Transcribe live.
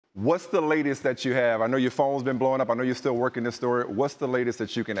What's the latest that you have? I know your phone's been blowing up. I know you're still working this story. What's the latest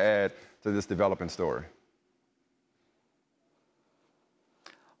that you can add to this developing story?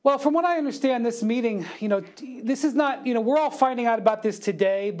 Well, from what I understand, this meeting, this is not, we're all finding out about this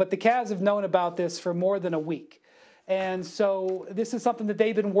today, but the Cavs have known about this for more than a week. And so this is something that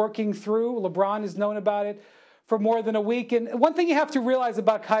they've been working through. LeBron has known about it for more than a week. And one thing you have to realize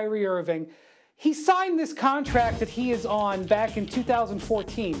about Kyrie Irving, he signed this contract that he is on back in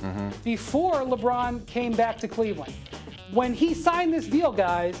 2014, before LeBron came back to Cleveland. When he signed this deal,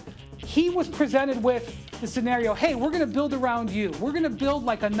 guys, he was presented with the scenario, hey, we're going to build around you. We're going to build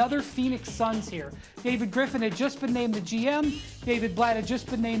like another Phoenix Suns here. David Griffin had just been named the GM. David Blatt had just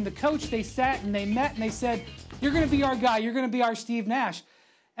been named the coach. They sat and they met and they said, you're going to be our guy. You're going to be our Steve Nash.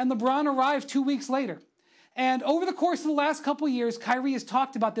 And LeBron arrived 2 weeks later. And over the course of the last couple of years, Kyrie has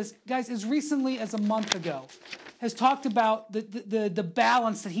talked about this, guys, as recently as a month ago, has talked about the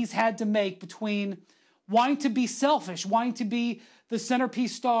balance that he's had to make between wanting to be selfish, wanting to be the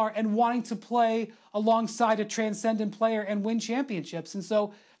centerpiece star, and wanting to play alongside a transcendent player and win championships. And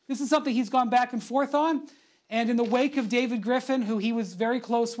so this is something he's gone back and forth on. And in the wake of David Griffin, who he was very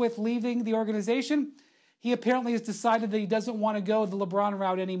close with leaving the organization, he apparently has decided that he doesn't want to go the LeBron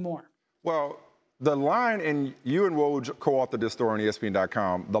route anymore. Well, the line, and you and Woj co-authored this story on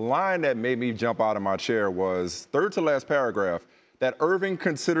ESPN.com, the line that made me jump out of my chair was, third to last paragraph, that Irving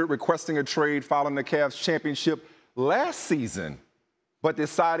considered requesting a trade following the Cavs championship last season, but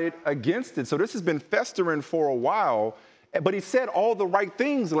decided against it. So this has been festering for a while, but he said all the right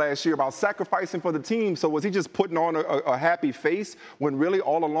things last year about sacrificing for the team. So was he just putting on a happy face when really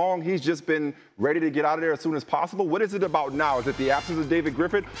all along he's just been ready to get out of there as soon as possible? What is it about now? Is it the absence of David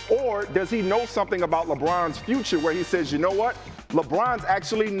Griffin? Or does he know something about LeBron's future where he says, you know what? LeBron's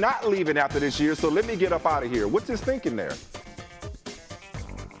actually not leaving after this year, so let me get up out of here. What's his thinking there?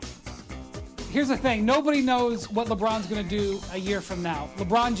 Here's the thing. Nobody knows what LeBron's going to do a year from now.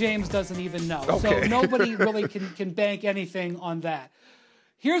 LeBron James doesn't even know. Okay. So nobody really can bank anything on that.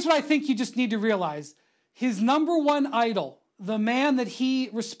 Here's what I think you just need to realize. His number one idol, the man that he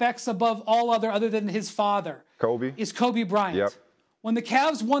respects above all other than his father, Kobe, is Kobe Bryant. Yep. When the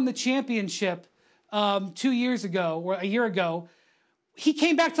Cavs won the championship 2 years ago, or a year ago, he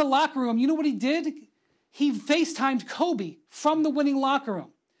came back to the locker room. You know what he did? He FaceTimed Kobe from the winning locker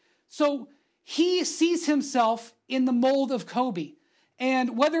room. So he sees himself in the mold of Kobe.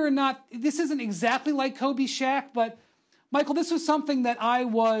 And whether or not, this isn't exactly like Kobe's Shaq, but Michael, this was something that I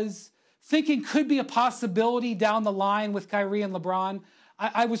was thinking could be a possibility down the line with Kyrie and LeBron.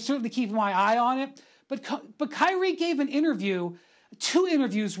 I was certainly keeping my eye on it. But Kyrie gave an interview, 2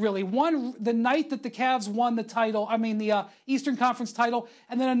 interviews really. One the night that the Cavs won the title, the Eastern Conference title,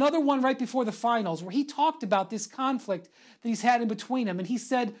 and then another one right before the finals where he talked about this conflict that he's had in between them. And he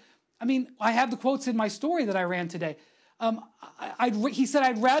said, I have the quotes in my story that I ran today. He said,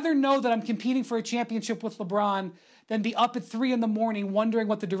 I'd rather know that I'm competing for a championship with LeBron than be up at 3 in the morning wondering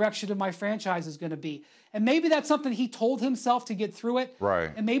what the direction of my franchise is going to be. And maybe that's something he told himself to get through it.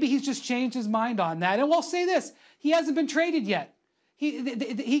 Right. And maybe he's just changed his mind on that. And we'll say this, he hasn't been traded yet.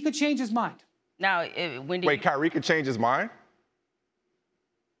 He could change his mind. Now, Wait, Kyrie could change his mind?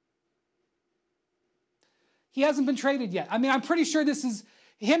 He hasn't been traded yet. I'm pretty sure this is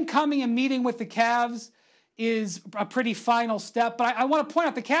him coming and meeting with the Cavs is a pretty final step. But I want to point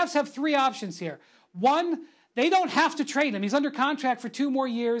out the Cavs have 3 options here. One, they don't have to trade him. He's under contract for 2 more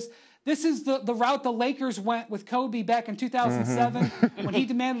years. This is the route the Lakers went with Kobe back in 2007 when he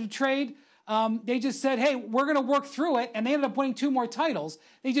demanded a trade. They just said, hey, we're going to work through it. And they ended up winning 2 more titles.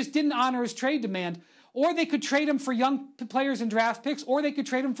 They just didn't honor his trade demand. Or they could trade him for young players and draft picks, or they could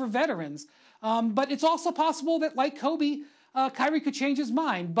trade him for veterans. But it's also possible that, like Kobe, Kyrie could change his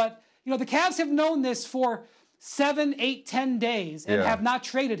mind. But, the Cavs have known this for 7, 8, 10 days and have not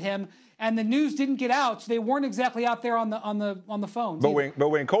traded him. And the news didn't get out, so they weren't exactly out there on the phone. But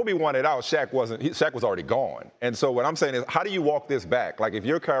when Kobe wanted out, Shaq was already gone. And so what I'm saying is, how do you walk this back? Like, if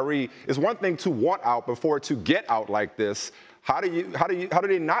you're Kyrie, it's one thing to want out, but for it to get out like this, how do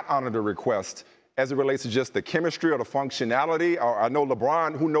they not honor the request as it relates to just the chemistry or the functionality? Or I know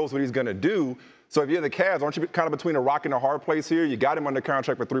LeBron, who knows what he's going to do. So if you're the Cavs, aren't you kind of between a rock and a hard place here? You got him under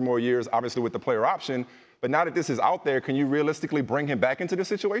contract for 3 more years, obviously with the player option. But now that this is out there, can you realistically bring him back into this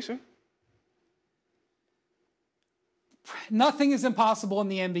situation? Nothing is impossible in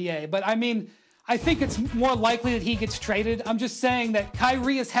the NBA. But, I think it's more likely that he gets traded. I'm just saying that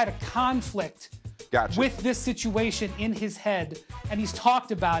Kyrie has had a conflict with this situation in his head, and he's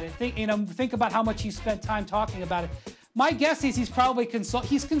talked about it. Think about how much he spent time talking about it. My guess is he's probably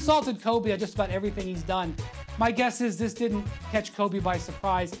consulted Kobe on just about everything he's done. My guess is this didn't catch Kobe by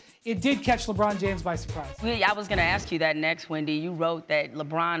surprise. It did catch LeBron James by surprise. I was going to ask you that next, Wendy. You wrote that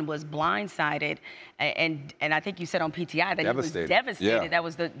LeBron was blindsided, and I think you said on PTI that he was devastated. Yeah. That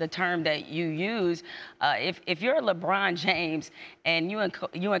was the term that you used. If you're LeBron James and you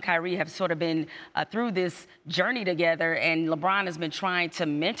and Kyrie have sort of been through this journey together, and LeBron has been trying to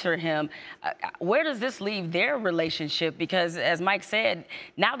mentor him, where does this leave their relationship? Because as Mike said,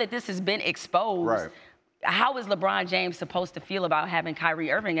 now that this has been exposed, right. How is LeBron James supposed to feel about having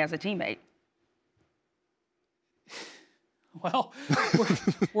Kyrie Irving as a teammate? Well,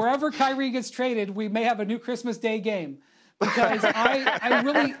 wherever Kyrie gets traded, we may have a new Christmas Day game. Because I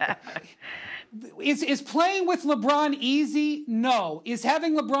really... Is playing with LeBron easy? No. Is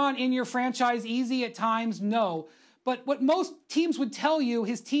having LeBron in your franchise easy at times? No. But what most teams would tell you,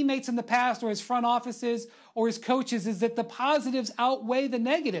 his teammates in the past or his front offices or his coaches, is that the positives outweigh the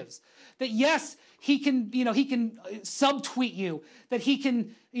negatives. That yes, he can subtweet you, that he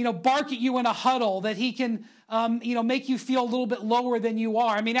can, bark at you in a huddle, that he can, make you feel a little bit lower than you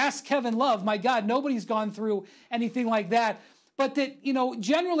are. I mean, ask Kevin Love. My God, nobody's gone through anything like that. But that,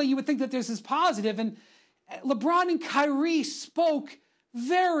 generally you would think that this is positive. And LeBron and Kyrie spoke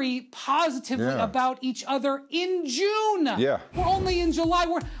very positively about each other in June. Yeah. We're only in July.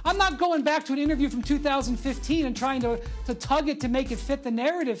 I'm not going back to an interview from 2015 and trying to tug it to make it fit the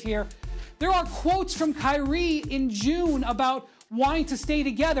narrative here. There are quotes from Kyrie in June about wanting to stay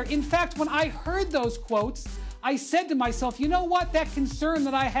together. In fact, when I heard those quotes, I said to myself, you know what? That concern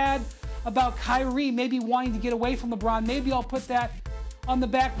that I had about Kyrie maybe wanting to get away from LeBron, maybe I'll put that on the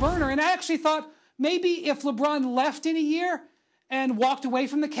back burner. And I actually thought maybe if LeBron left in a year and walked away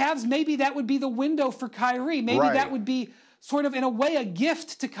from the Cavs, maybe that would be the window for Kyrie. Maybe that would be sort of, in a way, a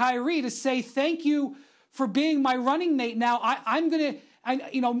gift to Kyrie to say, thank you for being my running mate. Now, I'm going to...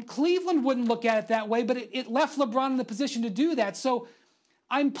 Cleveland wouldn't look at it that way, but it left LeBron in the position to do that. So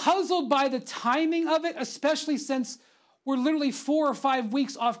I'm puzzled by the timing of it, especially since we're literally 4 or 5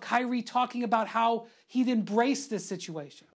 weeks off Kyrie talking about how he'd embrace this situation.